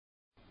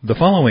The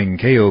following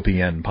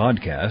KOPN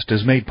podcast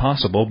is made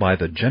possible by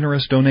the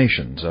generous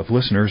donations of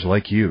listeners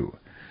like you.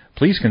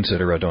 Please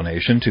consider a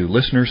donation to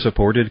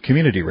listener-supported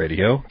community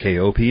radio,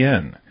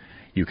 KOPN.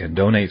 You can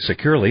donate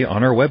securely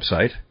on our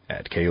website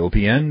at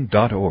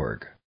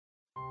kopn.org.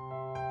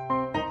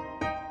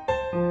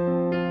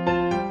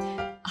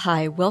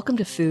 Hi, welcome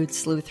to Food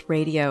Sleuth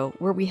Radio,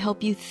 where we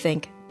help you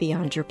think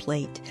beyond your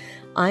plate.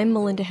 I'm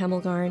Melinda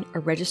Hemmelgarn, a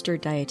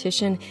registered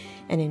dietitian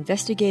and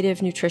investigative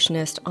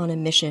nutritionist on a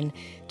mission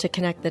to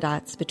connect the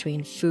dots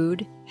between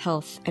food,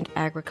 health, and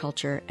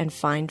agriculture and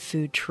find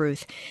food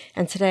truth.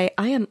 And today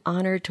I am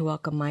honored to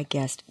welcome my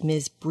guest,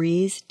 Ms.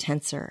 Breeze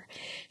Tencer.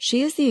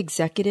 She is the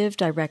executive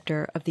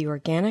director of the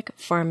Organic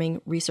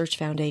Farming Research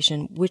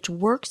Foundation, which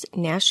works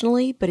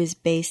nationally but is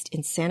based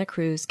in Santa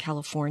Cruz,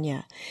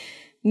 California.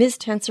 Ms.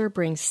 Tencer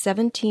brings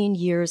 17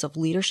 years of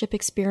leadership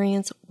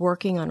experience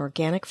working on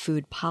organic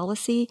food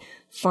policy,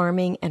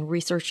 farming, and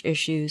research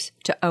issues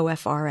to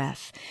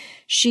OFRF.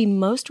 She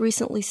most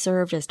recently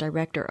served as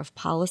Director of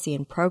Policy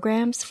and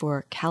Programs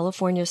for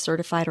California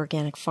Certified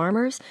Organic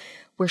Farmers,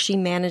 where she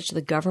managed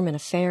the government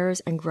affairs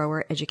and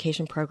grower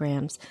education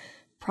programs.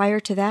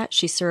 Prior to that,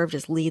 she served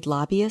as lead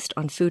lobbyist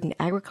on food and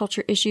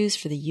agriculture issues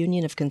for the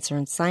Union of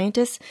Concerned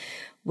Scientists,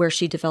 where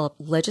she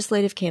developed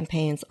legislative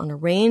campaigns on a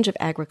range of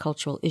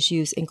agricultural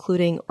issues,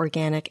 including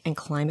organic and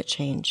climate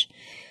change,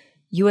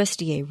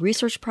 USDA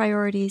research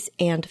priorities,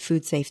 and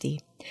food safety.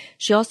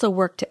 She also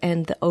worked to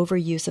end the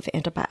overuse of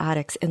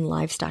antibiotics in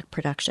livestock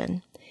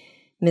production.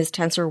 Ms.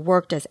 Tencer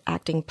worked as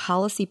acting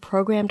policy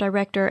program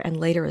director and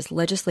later as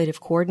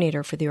legislative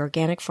coordinator for the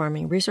Organic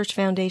Farming Research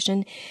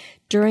Foundation.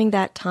 During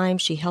that time,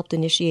 she helped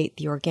initiate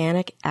the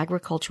Organic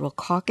Agricultural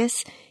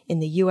Caucus in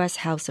the U.S.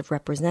 House of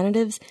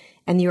Representatives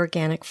and the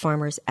Organic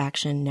Farmers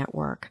Action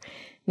Network.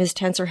 Ms.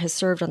 Tencer has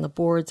served on the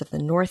boards of the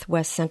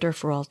Northwest Center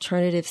for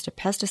Alternatives to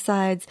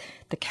Pesticides,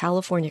 the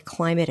California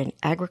Climate and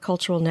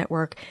Agricultural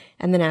Network,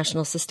 and the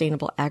National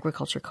Sustainable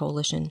Agriculture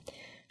Coalition.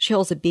 She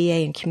holds a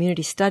BA in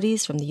Community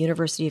Studies from the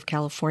University of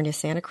California,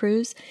 Santa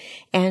Cruz,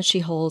 and she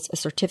holds a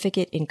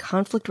certificate in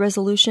conflict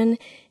resolution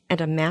and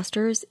a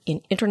master's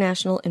in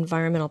international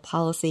environmental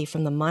policy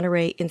from the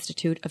Monterey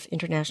Institute of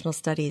International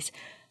Studies.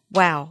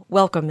 Wow.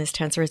 Welcome, Ms.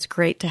 Tencer. It's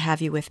great to have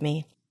you with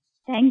me.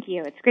 Thank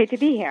you. It's great to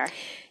be here.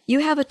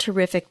 You have a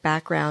terrific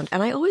background,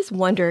 and I always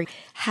wonder,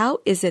 how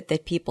is it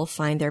that people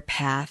find their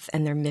path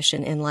and their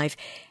mission in life?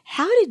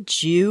 How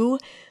did you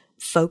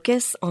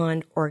focus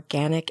on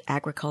organic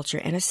agriculture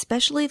and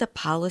especially the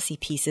policy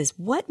pieces?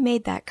 What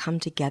made that come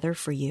together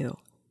for you?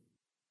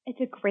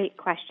 It's a great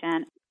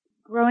question.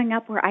 Growing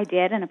up where I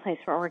did in a place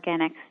where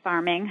organic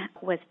farming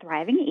was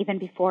thriving, even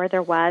before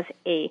there was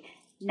a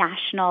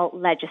national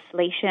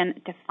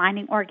legislation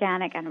defining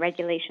organic and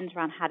regulations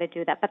around how to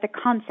do that. But the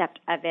concept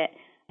of it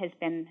has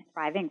been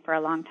thriving for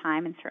a long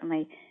time, and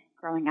certainly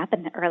growing up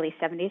in the early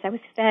 70s, I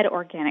was fed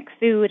organic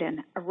food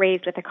and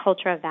raised with a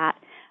culture of that.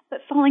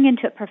 But falling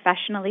into it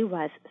professionally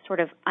was sort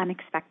of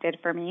unexpected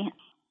for me.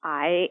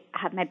 I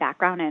have my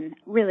background in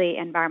really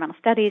environmental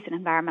studies and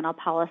environmental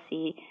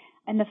policy,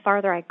 and the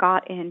farther I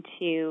got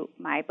into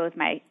both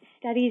my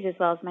studies as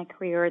well as my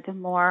career, the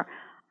more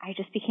I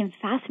just became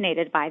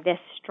fascinated by this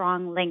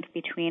strong link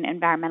between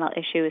environmental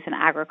issues and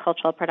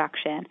agricultural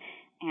production,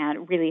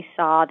 and really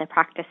saw the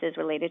practices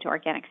related to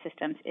organic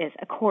systems is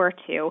a core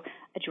to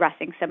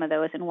addressing some of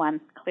those in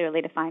one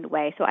clearly defined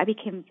way. So I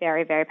became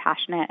very, very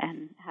passionate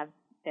and have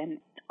been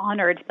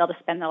honored to be able to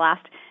spend the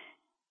last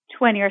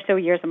 20 or so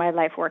years of my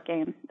life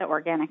working the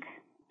organic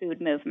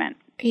food movement.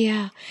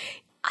 Yeah.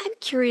 I'm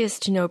curious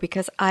to know,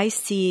 because I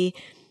see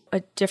a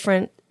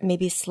different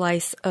maybe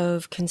slice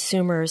of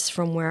consumers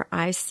from where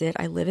I sit.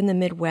 I live in the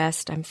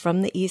Midwest. I'm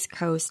from the East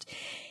Coast,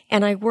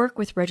 and I work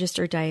with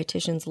registered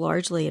dietitians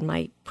largely in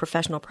my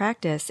professional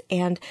practice.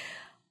 And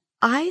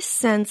I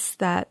sense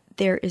that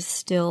there is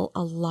still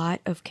a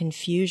lot of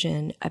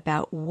confusion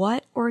about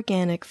what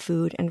organic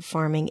food and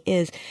farming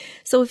is.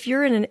 So if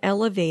you're in an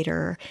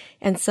elevator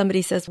and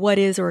somebody says, "What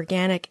is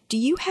organic?" do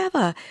you have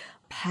a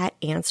pat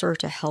answer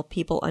to help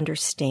people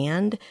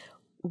understand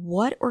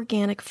what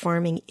organic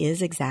farming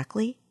is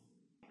exactly?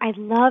 I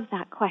love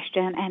that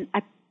question, and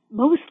I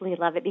mostly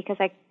love it because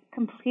I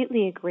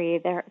completely agree.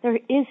 There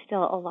is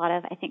still a lot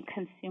of, I think,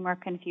 consumer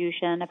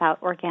confusion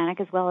about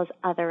organic as well as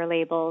other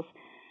labels.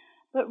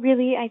 But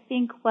really, I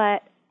think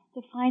what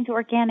defines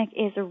organic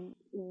is a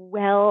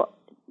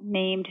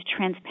well-named,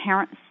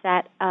 transparent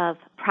set of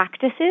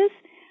practices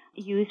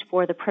used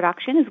for the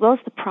production as well as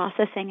the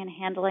processing and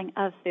handling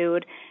of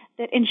food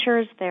that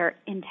ensures their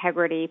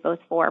integrity, both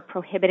for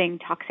prohibiting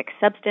toxic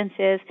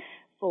substances,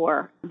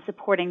 for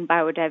supporting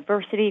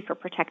biodiversity, for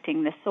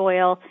protecting the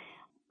soil,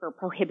 for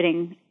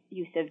prohibiting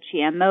use of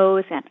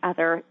GMOs and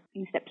other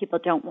things that people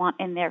don't want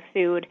in their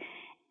food.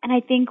 And I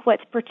think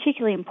what's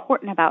particularly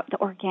important about the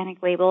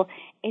organic label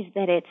is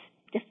that it's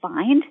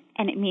defined,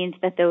 and it means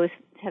that those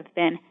have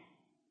been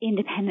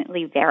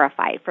independently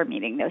verified for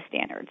meeting those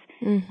standards.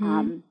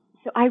 Mm-hmm.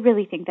 So I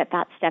really think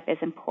that step is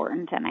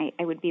important, and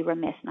I would be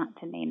remiss not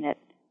to name it.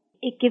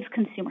 it gives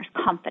consumers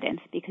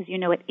confidence because you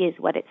know it is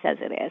what it says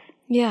it is.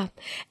 Yeah.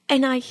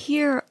 And I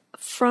hear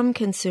from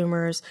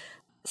consumers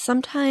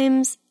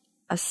sometimes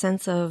a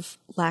sense of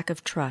lack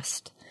of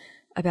trust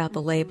about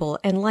the label.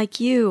 And like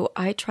you,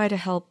 I try to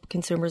help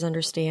consumers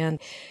understand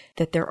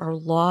that there are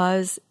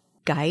laws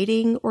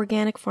guiding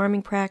organic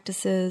farming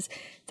practices,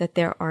 that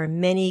there are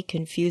many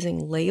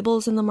confusing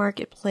labels in the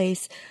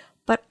marketplace.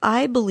 But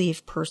I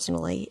believe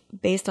personally,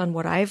 based on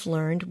what I've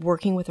learned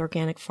working with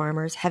organic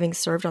farmers, having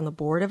served on the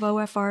board of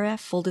OFRF,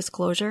 full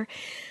disclosure,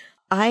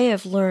 I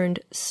have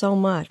learned so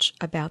much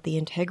about the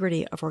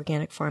integrity of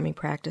organic farming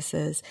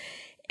practices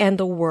and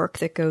the work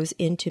that goes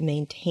into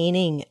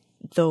maintaining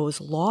those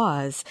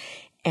laws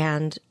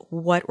and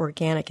what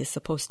organic is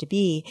supposed to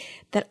be,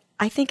 that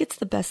I think it's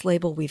the best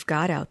label we've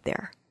got out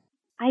there.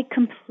 I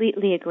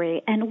completely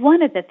agree. And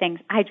one of the things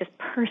I just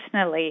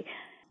personally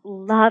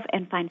love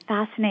and find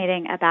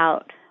fascinating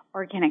about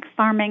organic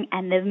farming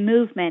and the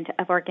movement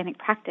of organic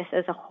practice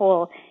as a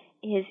whole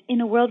is in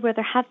a world where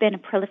there have been a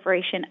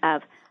proliferation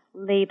of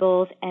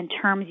labels and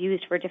terms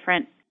used for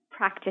different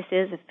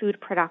practices of food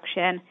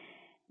production,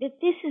 that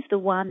this is the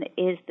one that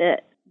is the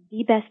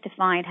best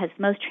defined, has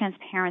the most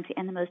transparency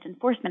and the most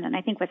enforcement. And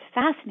I think what's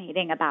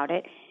fascinating about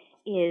it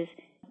is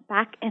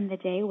back in the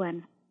day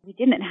when we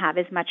didn't have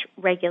as much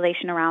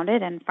regulation around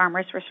it and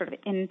farmers were sort of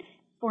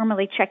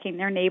informally checking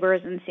their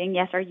neighbors and saying,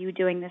 yes, are you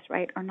doing this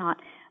right or not?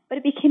 But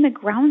it became a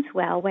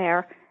groundswell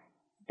where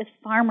the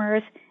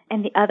farmers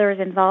and the others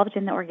involved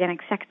in the organic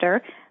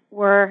sector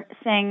were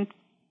saying,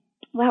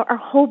 well, our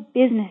whole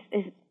business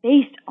is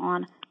based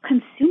on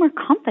consumer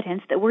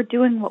confidence that we're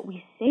doing what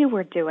we say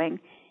we're doing.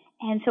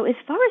 And so as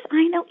far as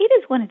I know, it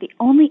is one of the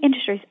only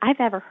industries I've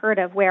ever heard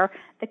of where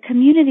the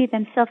community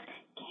themselves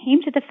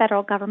came to the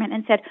federal government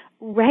and said,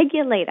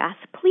 regulate us,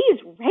 please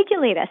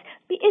regulate us,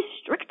 be as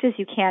strict as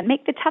you can,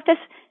 make the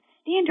toughest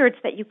standards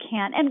that you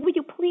can, and would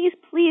you please,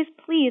 please,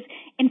 please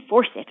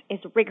enforce it as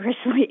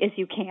rigorously as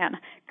you can.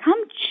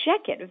 Come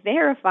check it,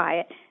 verify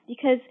it,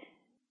 because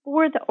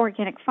for the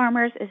organic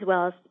farmers as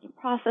well as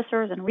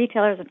processors and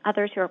retailers and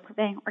others who are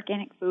purveying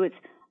organic foods,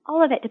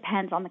 all of it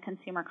depends on the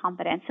consumer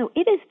confidence. So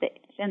it is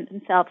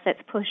themselves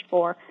that's pushed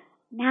for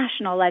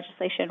national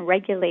legislation,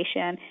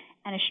 regulation,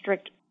 and a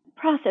strict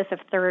process of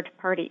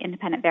third-party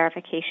independent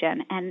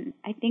verification. And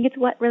I think it's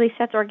what really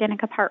sets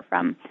organic apart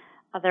from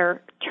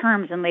other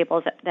terms and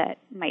labels that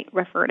might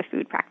refer to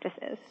food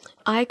practices.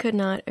 I could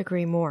not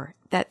agree more.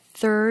 That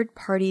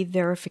third-party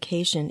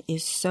verification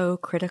is so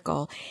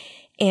critical.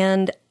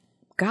 And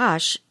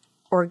gosh,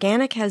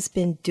 organic has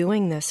been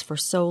doing this for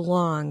so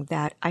long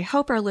that I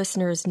hope our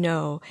listeners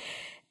know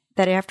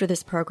that after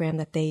this program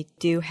that they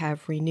do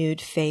have renewed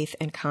faith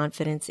and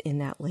confidence in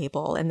that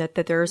label and that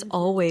there's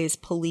always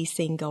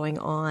policing going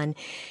on.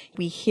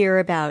 We hear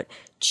about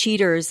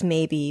cheaters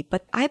maybe,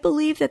 but I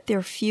believe that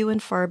they're few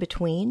and far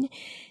between.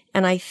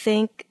 And I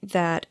think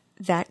that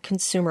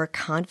consumer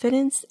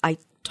confidence, I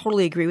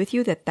totally agree with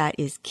you that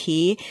is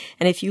key.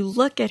 And if you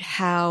look at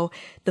how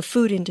the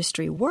food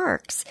industry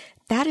works,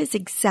 that is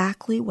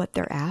exactly what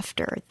they're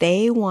after.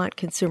 They want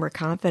consumer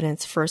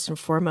confidence first and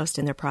foremost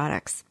in their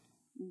products.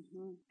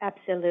 Mm-hmm.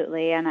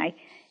 Absolutely. And I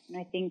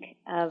think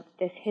of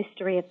this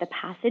history of the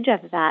passage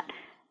of that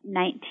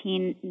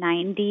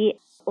 1990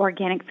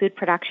 Organic Food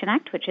Production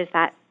Act, which is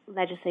that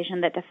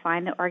legislation that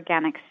defined the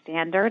organic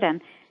standard,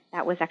 and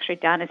that was actually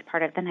done as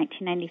part of the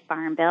 1990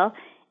 Farm Bill.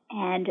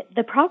 And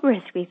the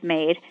progress we've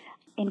made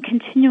in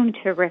continuing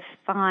to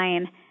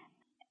refine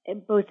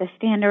both the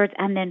standards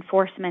and the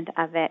enforcement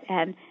of it.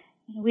 And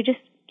we just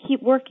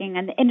keep working,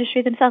 and the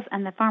industry themselves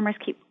and the farmers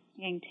keep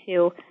working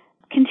to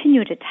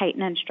continue to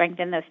tighten and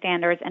strengthen those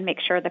standards and make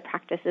sure the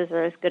practices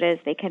are as good as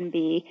they can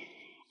be.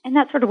 And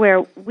that's sort of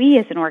where we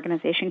as an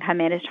organization come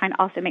in, is trying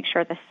to also make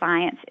sure the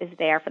science is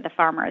there for the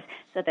farmers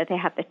so that they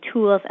have the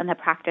tools and the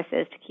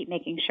practices to keep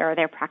making sure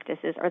their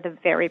practices are the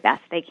very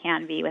best they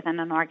can be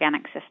within an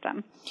organic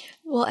system.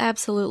 Well,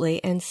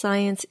 absolutely. And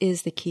science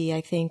is the key,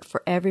 I think,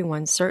 for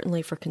everyone,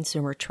 certainly for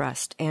consumer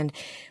trust. And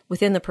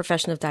within the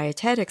profession of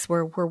dietetics,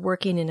 where we're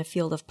working in a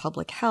field of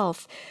public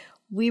health,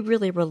 we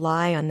really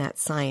rely on that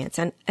science.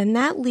 And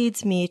that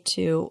leads me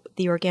to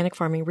the Organic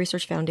Farming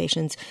Research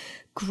Foundation's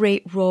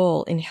great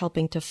role in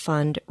helping to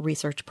fund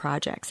research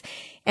projects.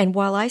 And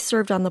while I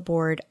served on the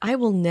board, I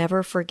will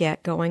never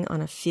forget going on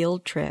a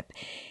field trip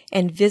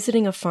and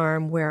visiting a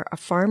farm where a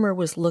farmer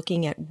was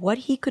looking at what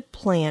he could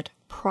plant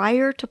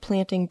prior to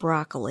planting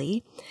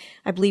broccoli.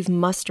 I believe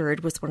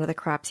mustard was one of the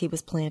crops he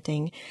was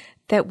planting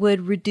that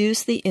would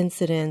reduce the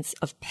incidence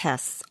of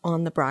pests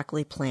on the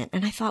broccoli plant.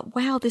 And I thought,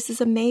 wow, this is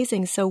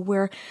amazing. So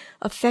we're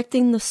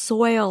affecting the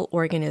soil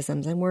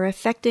organisms and we're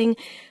affecting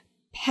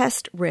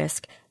pest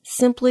risk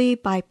simply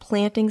by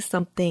planting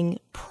something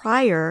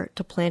prior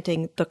to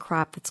planting the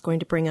crop that's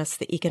going to bring us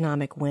the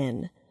economic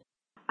win.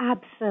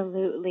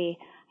 Absolutely.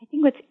 I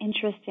think what's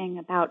interesting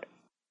about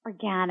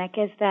organic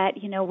is that,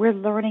 we're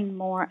learning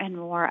more and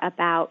more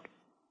about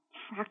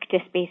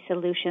practice-based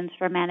solutions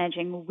for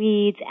managing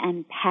weeds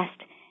and pest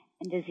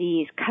and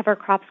disease, cover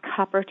crops,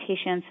 crop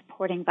rotation,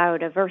 supporting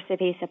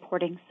biodiversity,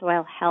 supporting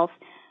soil health.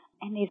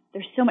 And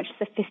there's so much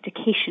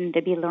sophistication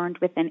to be learned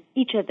within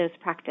each of those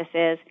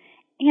practices.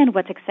 And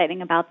what's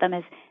exciting about them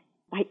is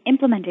by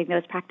implementing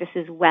those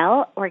practices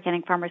well,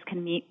 organic farmers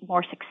can be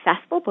more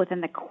successful both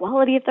in the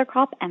quality of their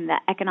crop and the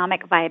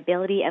economic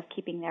viability of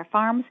keeping their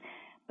farms,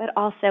 but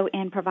also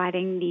in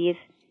providing these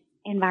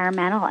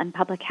environmental and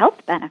public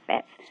health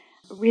benefits,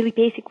 really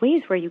basic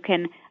ways where you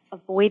can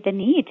avoid the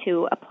need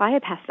to apply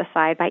a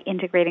pesticide by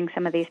integrating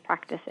some of these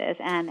practices.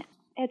 And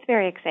it's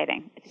very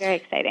exciting. It's very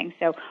exciting.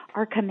 So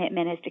our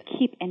commitment is to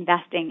keep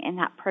investing in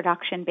that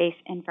production-based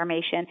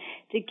information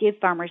to give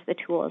farmers the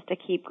tools to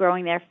keep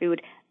growing their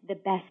food the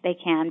best they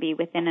can be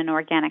within an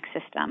organic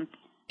system.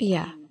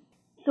 Yeah.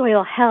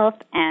 Soil health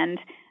and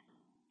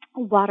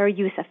water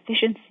use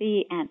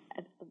efficiency and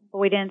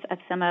avoidance of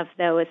some of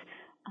those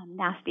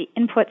nasty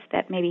inputs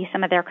that maybe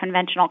some of their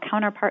conventional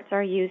counterparts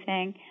are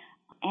using.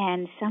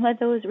 And some of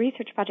those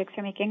research projects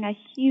are making a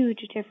huge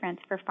difference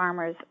for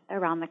farmers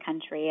around the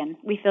country, and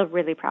we feel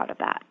really proud of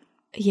that.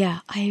 Yeah,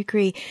 I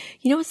agree.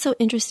 You know what's so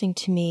interesting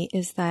to me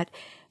is that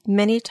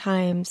many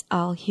times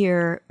I'll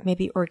hear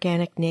maybe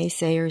organic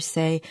naysayers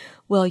say,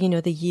 well,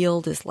 the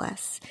yield is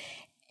less.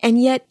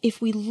 And yet, if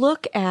we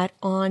look at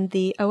on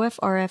the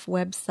OFRF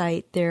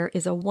website, there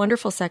is a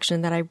wonderful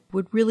section that I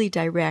would really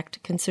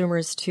direct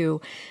consumers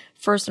to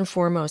first and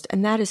foremost,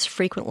 and that is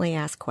frequently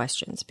asked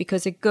questions,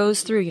 because it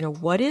goes through,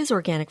 what is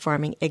organic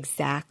farming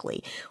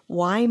exactly?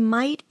 Why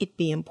might it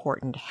be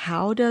important?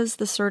 How does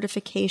the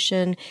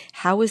certification,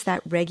 how is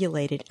that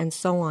regulated, and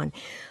so on.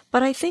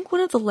 But I think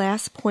one of the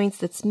last points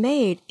that's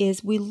made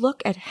is we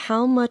look at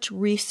how much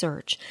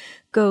research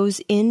goes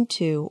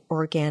into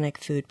organic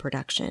food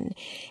production.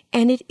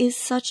 And it is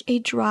such a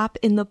drop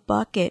in the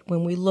bucket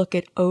when we look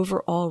at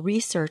overall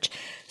research.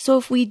 So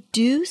if we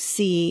do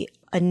see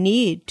a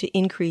need to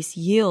increase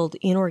yield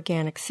in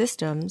organic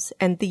systems,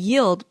 and the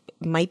yield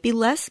might be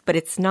less, but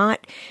it's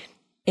not,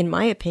 in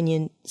my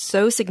opinion,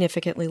 so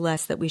significantly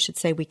less that we should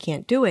say we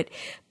can't do it.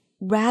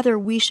 Rather,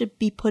 we should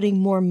be putting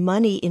more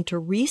money into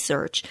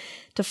research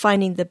to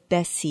finding the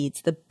best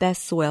seeds, the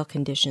best soil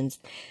conditions,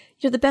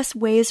 the best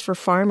ways for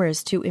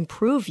farmers to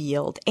improve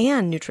yield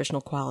and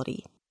nutritional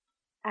quality.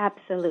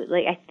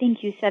 Absolutely. I think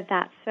you said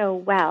that so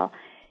well.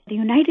 The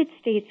United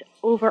States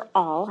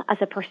overall, as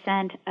a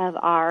percent of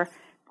our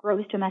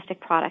gross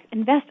domestic product,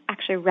 invest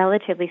actually a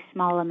relatively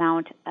small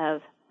amount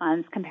of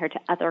funds compared to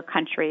other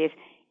countries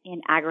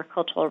in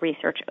agricultural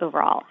research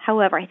overall.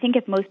 However, I think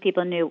if most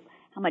people knew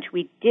how much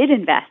we did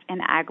invest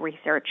in ag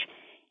research,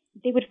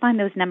 they would find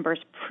those numbers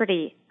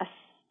pretty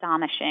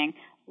astonishing.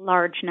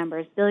 Large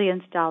numbers,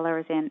 billions of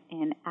dollars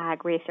in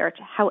ag research.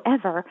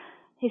 However,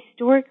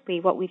 historically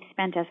what we've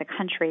spent as a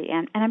country,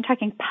 and I'm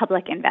talking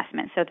public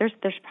investment, so there's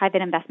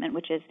private investment,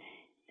 which is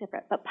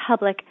separate, but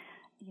public,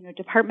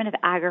 Department of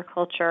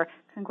Agriculture,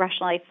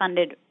 congressionally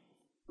funded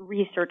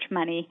research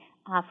money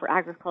for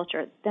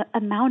agriculture, the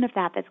amount of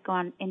that that's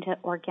gone into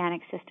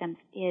organic systems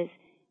is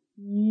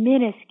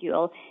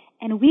minuscule.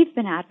 And we've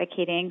been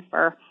advocating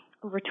for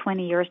over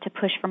 20 years to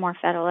push for more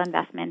federal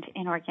investment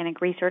in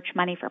organic research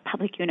money for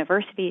public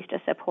universities to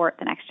support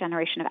the next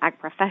generation of ag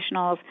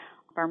professionals,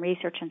 farm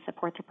research, and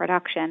support the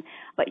production.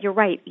 But you're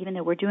right, even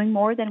though we're doing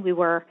more than we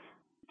were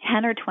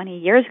 10 or 20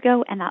 years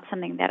ago, and that's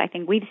something that I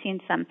think we've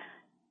seen some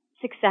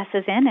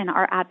successes in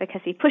our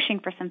advocacy, pushing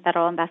for some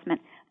federal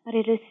investment, but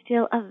it is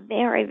still a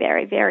very,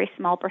 very, very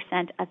small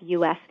percent of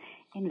U.S.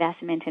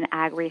 investment in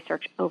ag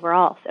research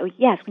overall. So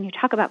yes, when you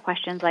talk about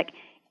questions like,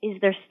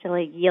 is there still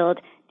a yield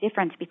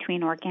difference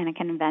between organic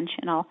and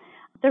conventional?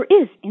 There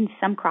is in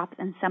some crops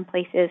in some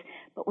places,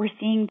 but we're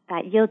seeing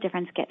that yield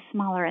difference get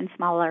smaller and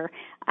smaller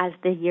as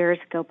the years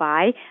go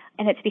by,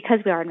 and it's because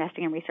we are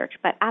investing in research.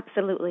 But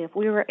absolutely, if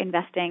we were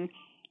investing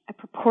a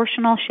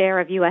proportional share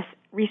of U.S.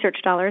 research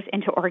dollars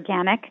into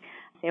organic,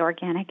 say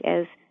organic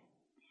is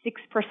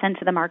 6%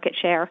 of the market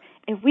share,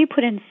 if we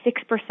put in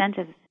 6%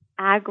 of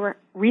ag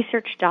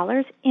research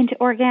dollars into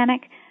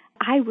organic,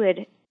 I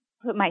would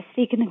put my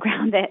stake in the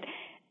ground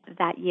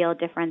that yield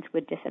difference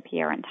would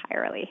disappear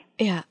entirely.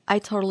 Yeah, I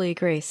totally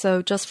agree.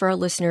 So just for our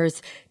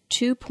listeners,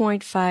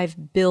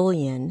 $2.5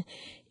 billion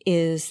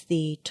is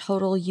the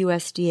total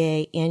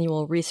USDA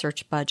annual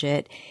research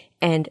budget,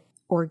 and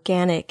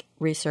organic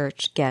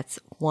research gets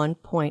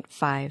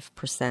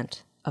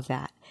 1.5% of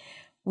that,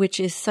 which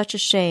is such a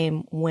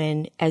shame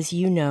when, as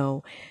you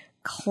know,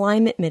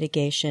 climate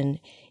mitigation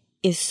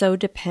is so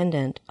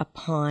dependent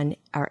upon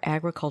our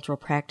agricultural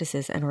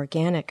practices, and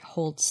organic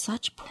holds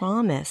such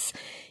promise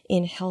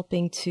in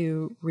helping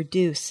to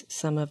reduce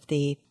some of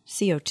the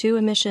CO2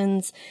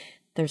 emissions.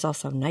 There's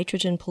also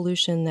nitrogen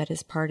pollution that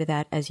is part of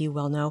that, as you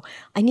well know.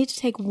 I need to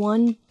take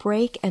one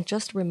break and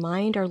just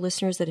remind our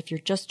listeners that if you're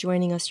just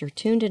joining us, you're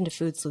tuned into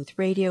Food Sleuth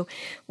Radio.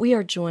 We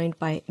are joined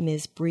by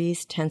Ms.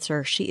 Breeze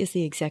Tenser. She is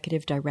the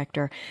Executive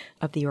Director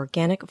of the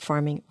Organic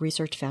Farming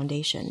Research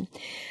Foundation.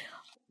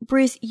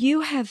 Breeze,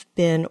 you have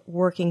been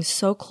working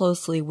so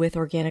closely with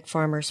organic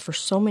farmers for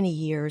so many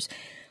years.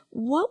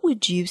 What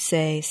would you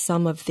say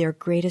some of their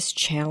greatest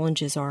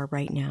challenges are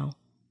right now?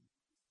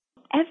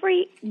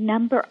 Every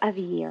number of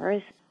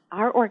years,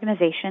 our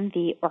organization,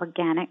 the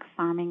Organic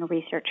Farming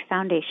Research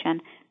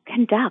Foundation,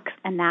 conducts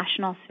a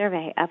national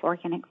survey of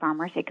organic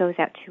farmers. It goes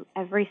out to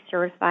every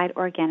certified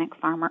organic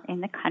farmer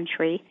in the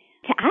country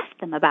to ask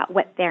them about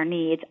what their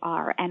needs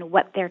are and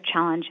what their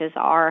challenges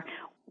are,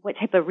 what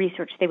type of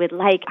research they would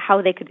like,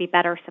 how they could be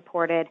better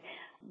supported.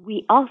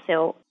 We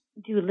also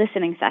do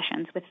listening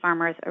sessions with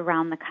farmers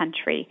around the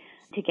country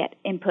to get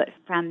input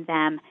from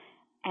them.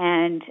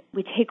 And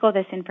we take all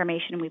this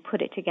information and we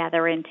put it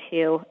together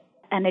into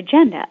an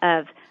agenda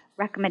of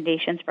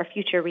recommendations for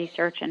future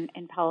research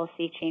and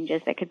policy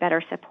changes that could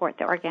better support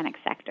the organic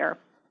sector.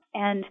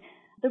 And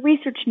the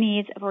research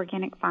needs of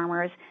organic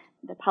farmers,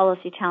 the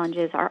policy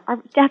challenges are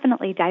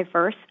definitely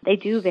diverse. They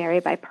do vary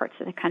by parts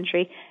of the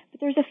country, but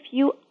there's a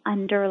few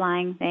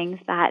underlying things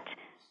that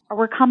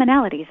were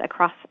commonalities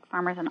across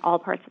farmers in all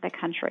parts of the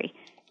country.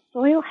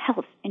 Soil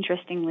health,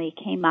 interestingly,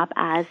 came up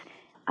as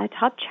a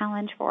top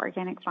challenge for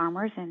organic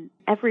farmers in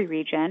every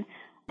region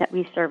that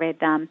we surveyed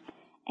them.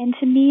 And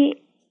to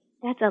me,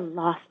 that's a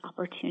lost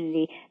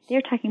opportunity.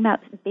 They're talking about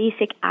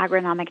basic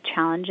agronomic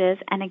challenges,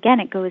 and again,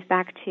 it goes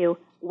back to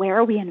where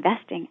are we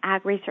investing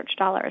ag research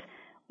dollars?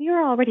 We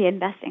are already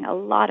investing a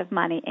lot of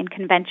money in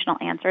conventional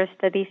answers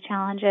to these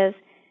challenges,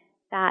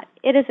 that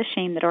it is a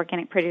shame that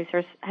organic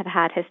producers have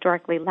had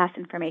historically less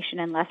information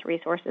and less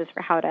resources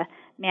for how to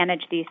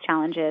manage these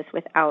challenges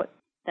without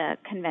the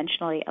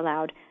conventionally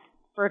allowed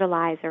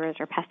fertilizers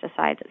or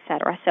pesticides, et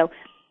cetera. So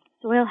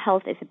soil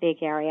health is a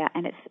big area,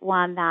 and it's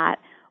one that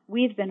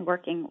we've been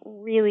working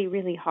really,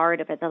 really hard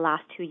over the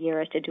last 2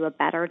 years to do a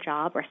better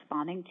job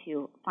responding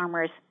to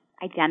farmers'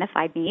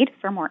 identified need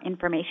for more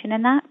information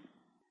in that.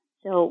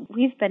 So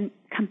we've been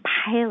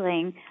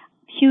compiling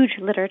huge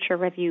literature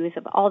reviews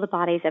of all the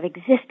bodies of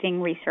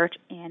existing research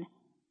in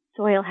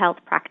soil health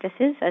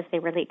practices as they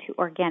relate to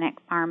organic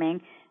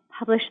farming,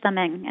 publish them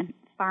in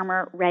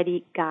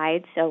farmer-ready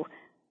guides. So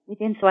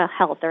within soil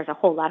health, there's a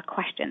whole lot of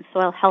questions.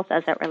 Soil health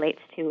as it relates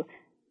to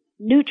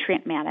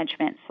nutrient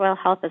management, soil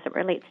health as it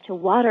relates to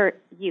water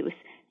use,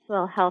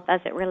 soil health as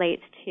it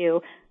relates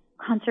to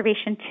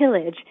conservation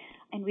tillage.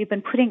 And we've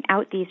been putting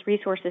out these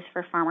resources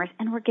for farmers,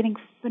 and we're getting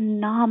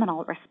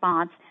phenomenal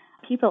response.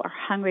 People are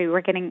hungry.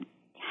 We're getting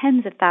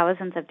tens of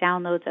thousands of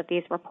downloads of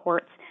these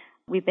reports.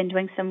 We've been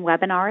doing some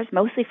webinars,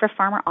 mostly for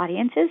farmer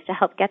audiences, to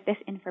help get this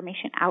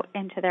information out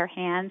into their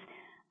hands.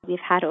 We've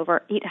had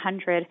over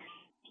 800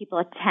 people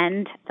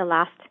attend the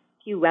last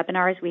few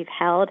webinars we've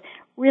held.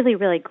 Really,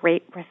 really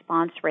great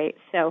response rate.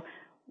 So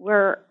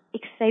we're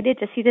excited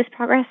to see this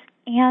progress,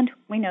 and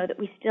we know that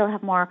we still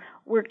have more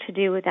work to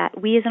do, that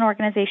we as an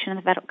organization and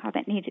the federal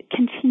government need to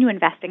continue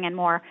investing in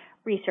more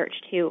research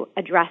to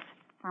address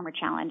farmer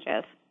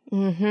challenges.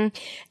 Mm-hmm.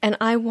 And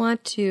I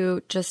want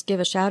to just give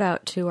a shout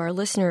out to our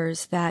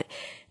listeners that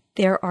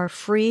there's a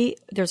free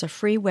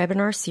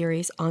webinar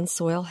series on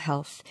soil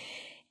health.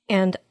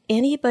 And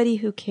anybody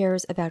who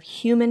cares about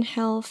human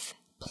health,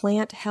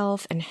 plant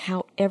health, and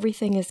how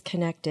everything is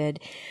connected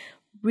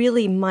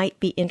really might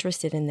be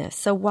interested in this.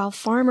 So while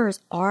farmers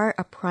are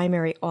a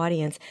primary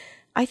audience,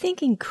 I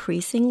think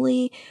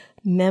increasingly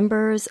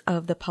members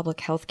of the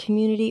public health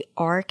community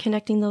are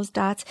connecting those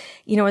dots.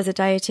 You know, as a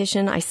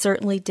dietitian, I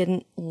certainly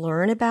didn't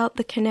learn about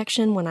the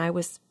connection when I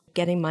was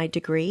getting my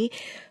degree,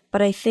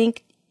 but I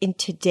think in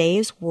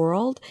today's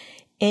world,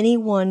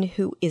 anyone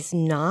who is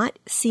not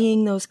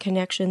seeing those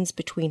connections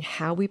between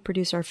how we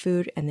produce our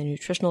food and the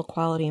nutritional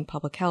quality and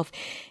public health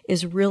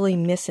is really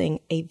missing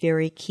a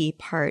very key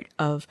part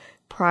of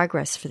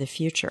progress for the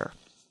future.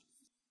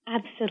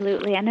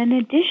 Absolutely. And in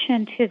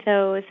addition to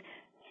those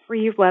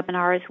free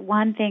webinars,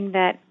 one thing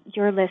that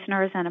your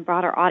listeners and a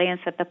broader audience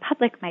of the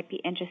public might be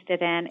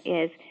interested in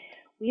is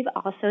we've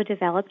also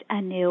developed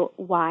a new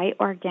Why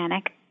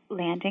Organic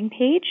landing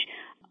page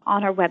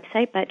on our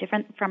website, but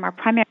different from our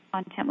primary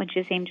content, which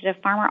is aimed at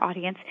a farmer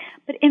audience,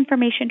 but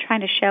information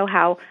trying to show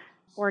how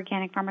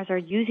organic farmers are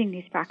using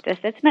these practices.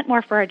 It's meant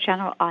more for a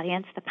general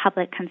audience, the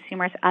public,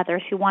 consumers,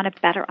 others who want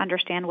to better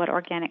understand what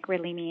organic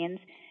really means.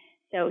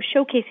 So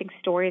showcasing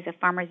stories of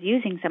farmers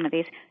using some of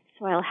these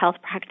soil health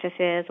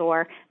practices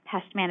or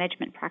pest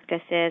management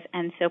practices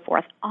and so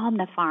forth on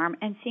the farm,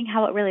 and seeing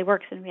how it really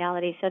works in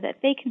reality so that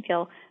they can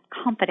feel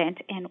confident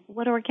in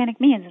what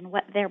organic means and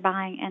what they're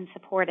buying and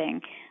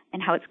supporting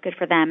and how it's good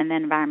for them and the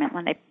environment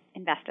when they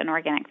invest in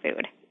organic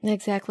food.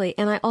 Exactly.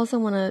 And I also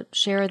want to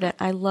share that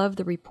I love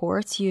the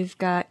reports. You've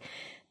got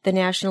the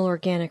National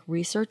Organic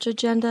Research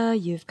Agenda,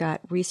 you've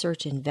got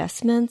research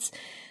investments,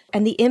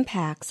 and the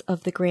impacts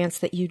of the grants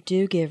that you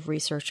do give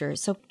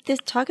researchers. So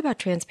talk about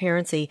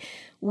transparency.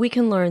 We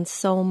can learn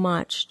so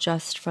much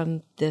just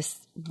from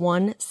this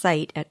one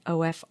site at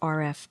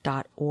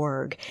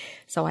ofrf.org.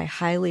 So I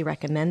highly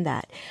recommend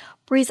that.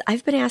 Breeze,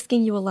 I've been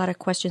asking you a lot of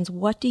questions.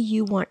 What do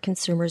you want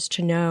consumers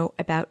to know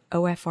about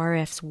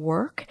OFRF's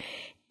work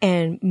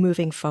and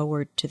moving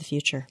forward to the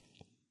future?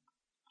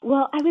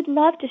 Well, I would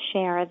love to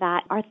share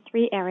that our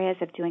 3 areas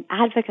of doing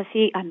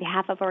advocacy on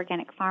behalf of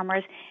organic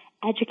farmers,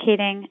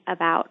 educating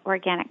about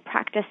organic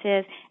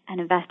practices,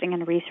 and investing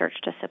in research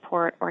to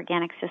support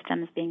organic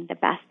systems being the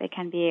best they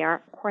can be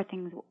are core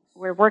things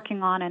we're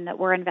working on and that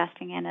we're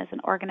investing in as an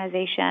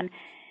organization.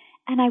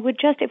 And I would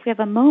just, if we have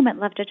a moment,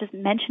 love to just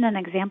mention an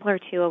example or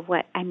two of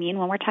what I mean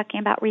when we're talking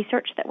about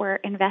research that we're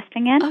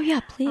investing in. Oh, yeah,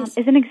 please.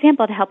 As an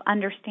example to help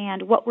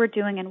understand what we're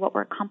doing and what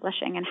we're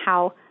accomplishing and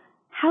how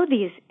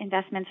these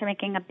investments are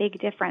making a big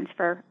difference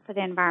for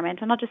the environment.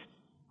 And I'll just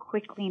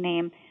quickly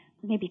name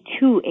maybe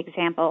two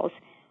examples.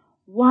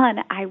 One,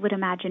 I would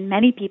imagine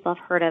many people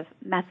have heard of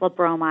methyl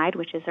bromide,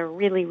 which is a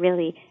really,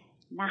 really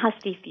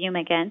nasty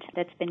fumigant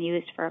that's been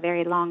used for a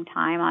very long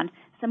time on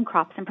some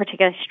crops, in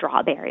particular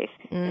strawberries.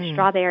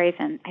 Strawberries,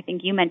 and I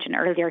think you mentioned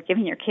earlier,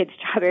 giving your kids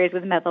strawberries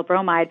with methyl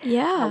bromide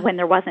when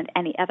there wasn't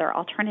any other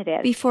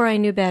alternative. Before I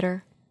knew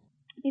better.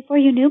 Before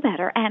you knew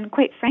better. And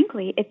quite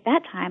frankly, at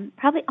that time,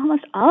 probably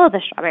almost all of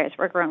the strawberries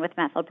were grown with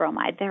methyl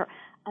bromide. They're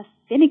a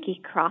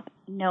finicky crop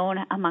known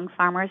among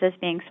farmers as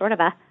being sort of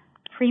a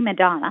prima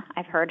donna,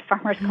 I've heard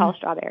farmers call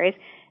strawberries.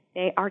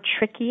 They are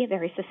tricky,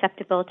 very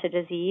susceptible to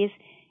disease,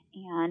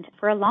 and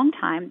for a long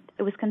time,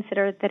 it was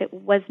considered that it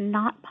was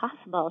not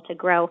possible to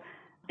grow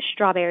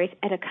strawberries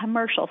at a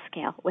commercial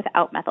scale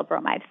without methyl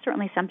bromide.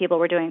 Certainly some people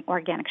were doing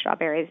organic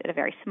strawberries at a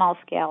very small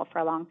scale for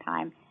a long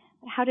time.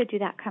 But how to do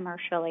that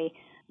commercially?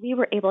 We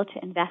were able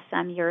to invest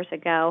some years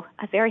ago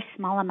a very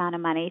small amount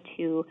of money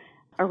to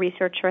a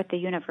researcher at the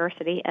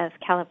University of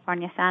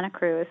California, Santa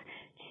Cruz,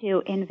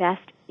 to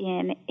invest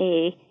in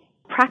a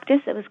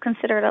practice that was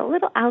considered a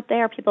little out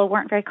there. People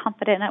weren't very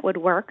confident it would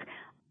work,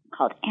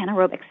 called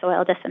anaerobic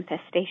soil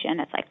disinfestation.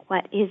 It's like,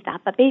 what is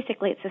that? But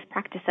basically, it's this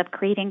practice of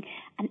creating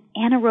an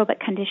anaerobic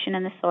condition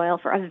in the soil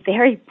for a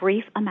very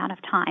brief amount of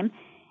time.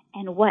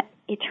 And what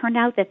it turned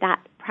out that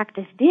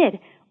practice did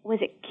was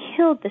it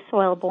killed the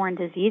soil-borne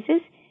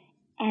diseases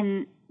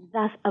and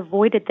thus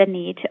avoided the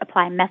need to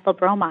apply methyl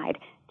bromide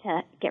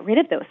to get rid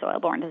of those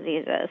soil-borne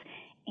diseases.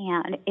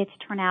 And it's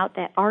turned out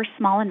that our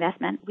small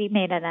investment, we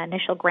made an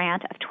initial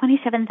grant of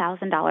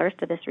 $27,000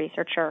 to this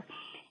researcher.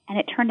 And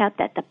it turned out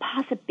that the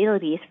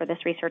possibilities for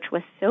this research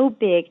was so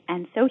big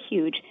and so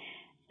huge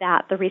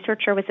that the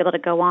researcher was able to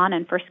go on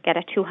and first get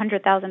a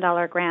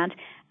 $200,000 grant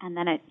and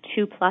then a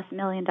 $2+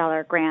 million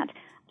grant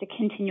to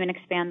continue and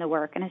expand the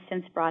work, and has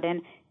since brought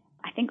in,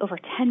 I think, over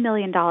 $10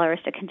 million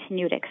to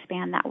continue to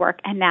expand that work.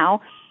 And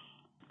now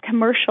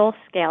commercial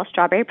scale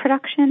strawberry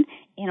production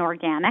in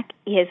organic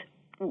is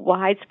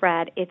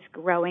widespread. It's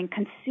growing.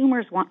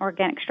 Consumers want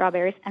organic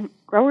strawberries, and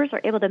growers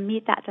are able to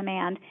meet that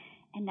demand.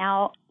 And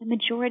now the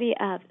majority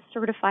of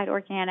certified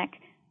organic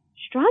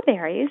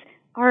strawberries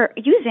are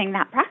using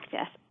that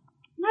practice.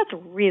 And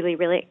that's really,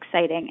 really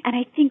exciting. And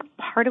I think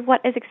part of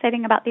what is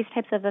exciting about these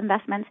types of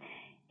investments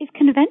is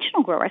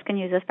conventional growers can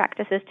use those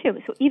practices too.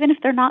 So even if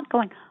they're not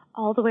going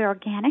all the way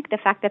organic, the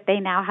fact that they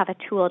now have a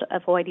tool to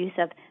avoid use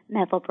of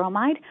methyl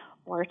bromide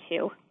or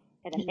to,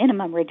 at a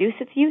minimum, reduce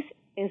its use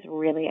is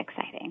really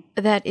exciting.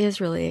 That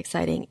is really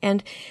exciting.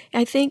 And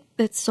I think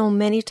that so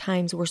many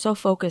times we're so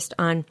focused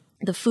on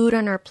the food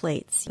on our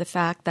plates, the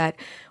fact that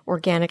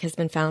organic has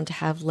been found to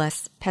have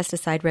less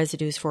pesticide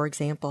residues, for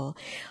example.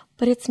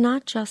 But it's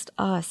not just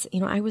us. You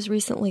know, I was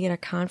recently at a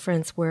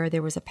conference where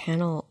there was a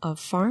panel of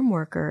farm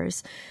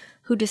workers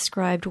who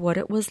described what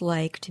it was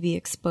like to be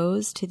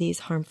exposed to these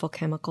harmful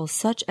chemicals,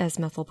 such as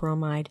methyl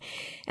bromide,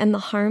 and the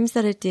harms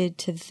that it did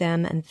to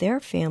them and their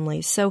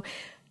families. So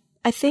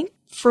I think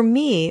for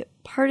me,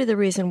 part of the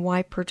reason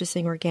why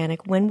purchasing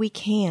organic when we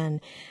can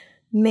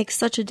makes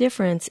such a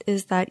difference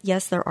is that,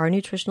 yes, there are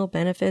nutritional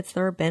benefits,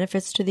 there are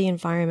benefits to the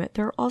environment,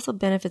 there are also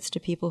benefits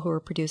to people who are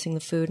producing the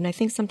food. And I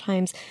think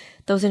sometimes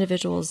those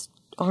individuals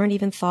aren't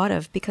even thought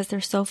of because they're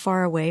so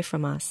far away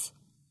from us.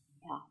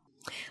 Yeah.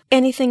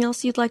 Anything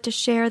else you'd like to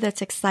share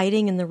that's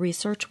exciting in the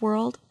research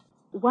world?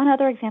 One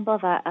other example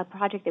of a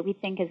project that we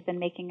think has been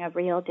making a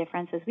real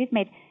difference is we've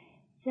made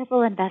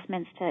several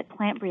investments to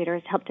plant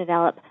breeders to help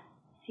develop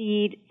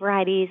seed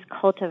varieties,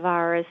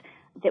 cultivars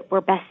that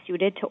were best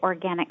suited to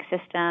organic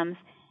systems.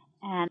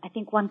 And I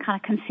think one kind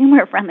of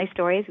consumer-friendly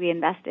story is we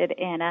invested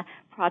in a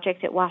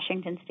project at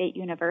Washington State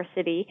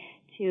University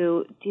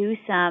to do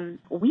some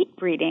wheat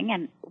breeding,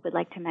 and would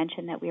like to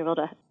mention that we were able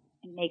to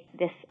make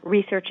this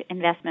research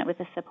investment with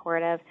the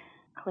support of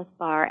Cliff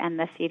Bar and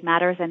the Seed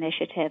Matters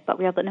Initiative, but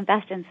we were able to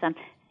invest in some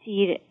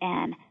seed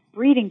and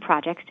breeding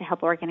projects to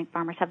help organic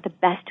farmers have the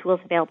best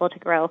tools available to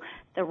grow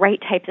the right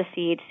types of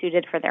seeds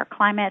suited for their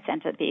climates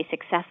and to be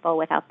successful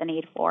without the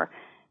need for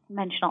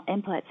conventional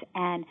inputs.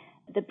 And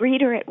the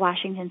breeder at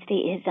Washington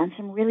State has done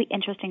some really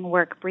interesting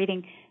work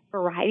breeding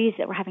varieties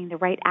that were having the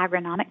right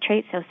agronomic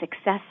traits, so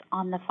success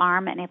on the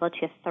farm and able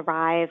to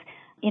thrive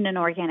in an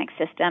organic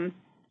system,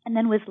 and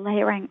then was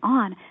layering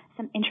on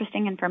some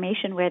interesting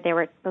information where they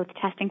were both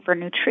testing for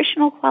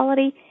nutritional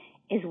quality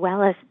as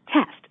well as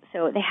test.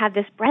 So they have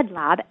this bread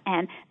lab,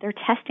 and they're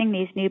testing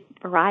these new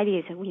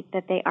varieties of wheat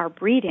that they are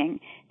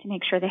breeding to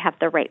make sure they have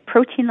the right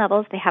protein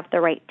levels, they have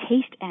the right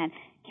taste and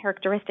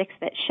characteristics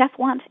that chef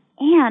wants,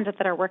 and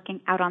that are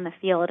working out on the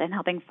field and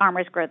helping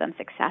farmers grow them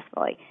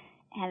successfully.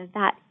 And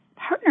that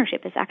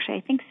partnership is actually,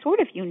 I think, sort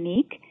of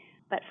unique,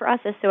 but for us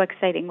is so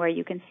exciting, where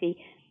you can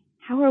see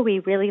how are we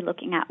really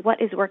looking at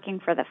what is working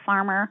for the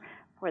farmer,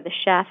 for the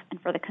chef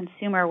and for the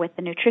consumer with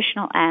the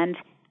nutritional end,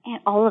 and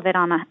all of it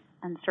on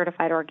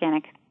certified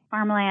organic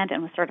farmland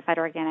and with certified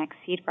organic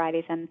seed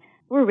varieties. And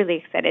we're really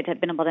excited to have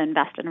been able to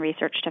invest in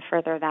research to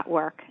further that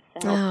work.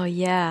 So oh,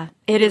 yeah.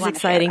 It is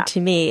exciting to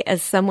me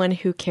as someone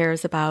who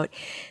cares about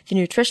the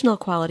nutritional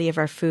quality of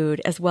our food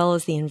as well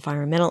as the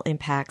environmental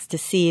impacts to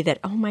see that,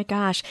 oh my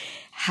gosh,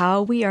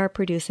 how we are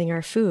producing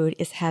our food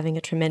is having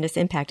a tremendous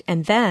impact.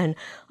 And then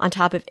on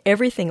top of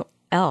everything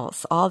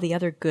else, all the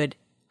other good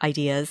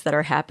ideas that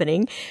are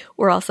happening,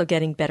 we're also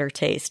getting better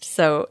taste.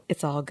 So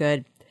it's all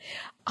good.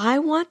 I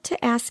want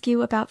to ask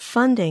you about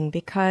funding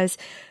because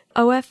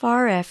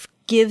OFRF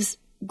gives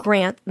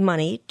grant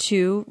money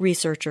to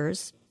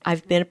researchers.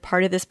 I've been a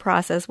part of this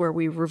process where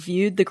we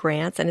reviewed the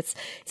grants, and it's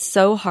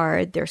so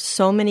hard. There's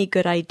so many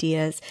good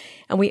ideas,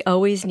 and we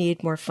always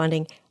need more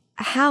funding.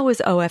 How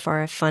is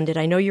OFRF funded?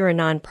 I know you're a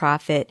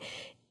nonprofit.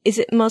 Is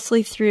it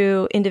mostly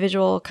through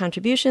individual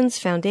contributions,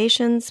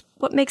 foundations?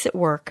 What makes it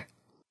work?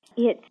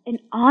 It's an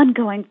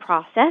ongoing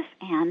process,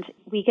 and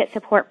we get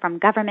support from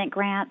government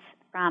grants,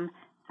 from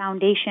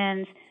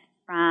foundations,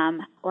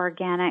 from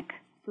organic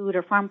food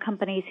or farm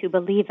companies who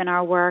believe in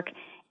our work,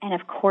 and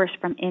of course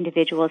from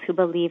individuals who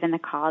believe in the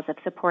cause of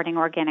supporting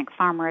organic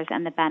farmers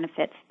and the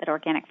benefits that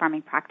organic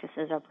farming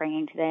practices are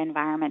bringing to the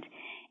environment.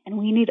 And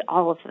we need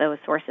all of those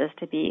sources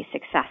to be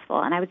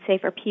successful. And I would say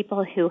for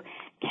people who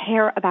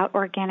care about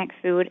organic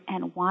food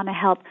and want to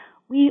help,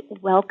 we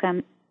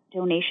welcome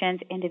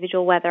donations,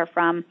 individual, whether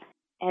from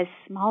as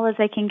small as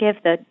they can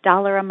give, the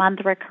 $1 a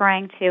month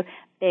recurring, to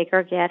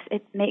bigger gifts.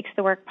 It makes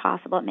the work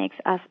possible. It makes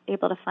us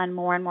able to fund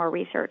more and more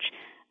research.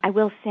 I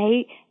will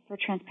say, for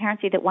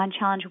transparency, that one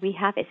challenge we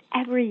have is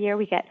every year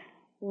we get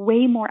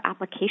way more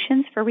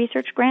applications for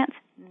research grants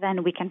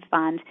than we can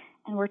fund,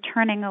 and we're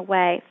turning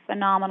away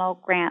phenomenal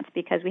grants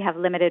because we have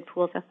limited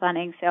pools of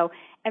funding. So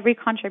every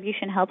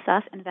contribution helps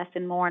us invest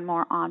in more and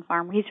more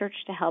on-farm research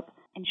to help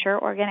ensure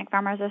organic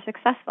farmers are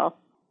successful.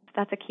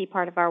 That's a key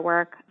part of our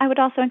work. I would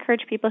also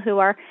encourage people who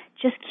are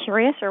just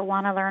curious or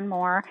want to learn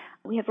more.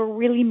 We have a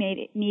really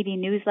meaty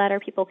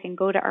newsletter. People can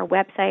go to our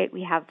website.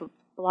 We have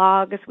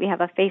blogs. We have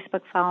a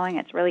Facebook following.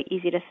 It's really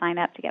easy to sign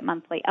up to get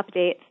monthly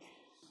updates.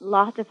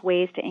 Lots of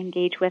ways to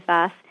engage with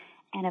us.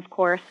 And, of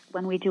course,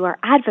 when we do our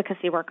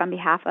advocacy work on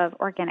behalf of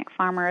organic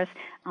farmers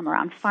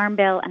around Farm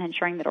Bill and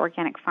ensuring that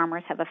organic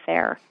farmers have a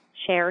fair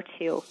share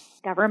to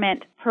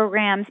government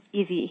programs,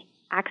 easy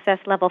access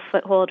level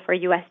foothold for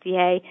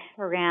USDA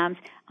programs,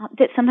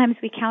 that sometimes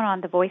we count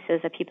on the voices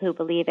of people who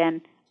believe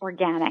in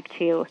organic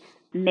to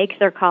make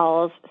their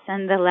calls,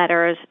 send the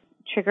letters,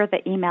 trigger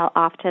the email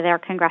off to their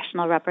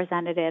congressional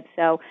representatives.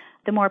 So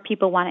the more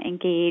people want to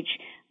engage,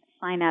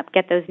 sign up,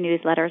 get those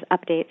newsletters,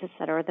 updates, et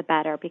cetera, the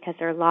better, because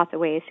there are lots of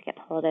ways to get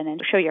pulled in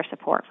and show your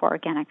support for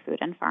organic food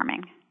and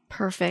farming.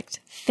 Perfect.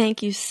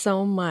 Thank you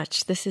so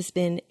much. This has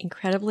been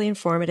incredibly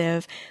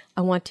informative.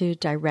 I want to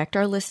direct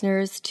our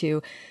listeners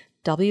to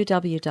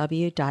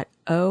www.ofrf.org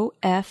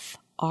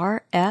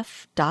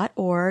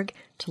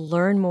to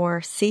learn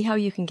more, see how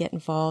you can get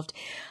involved.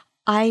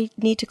 I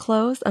need to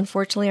close.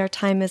 Unfortunately, our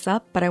time is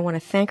up, but I want to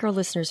thank our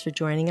listeners for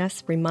joining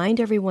us. Remind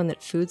everyone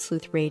that Food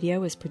Sleuth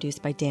Radio is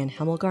produced by Dan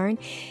Hemmelgarn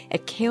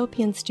at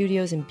KOPN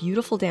Studios in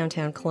beautiful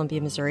downtown Columbia,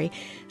 Missouri.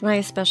 And I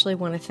especially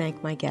want to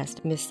thank my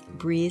guest, Miss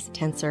Breeze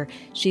Tenser.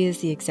 She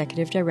is the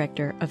Executive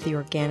Director of the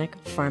Organic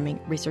Farming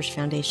Research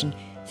Foundation.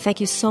 Thank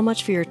you so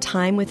much for your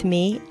time with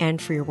me and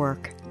for your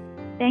work.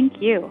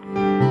 Thank you.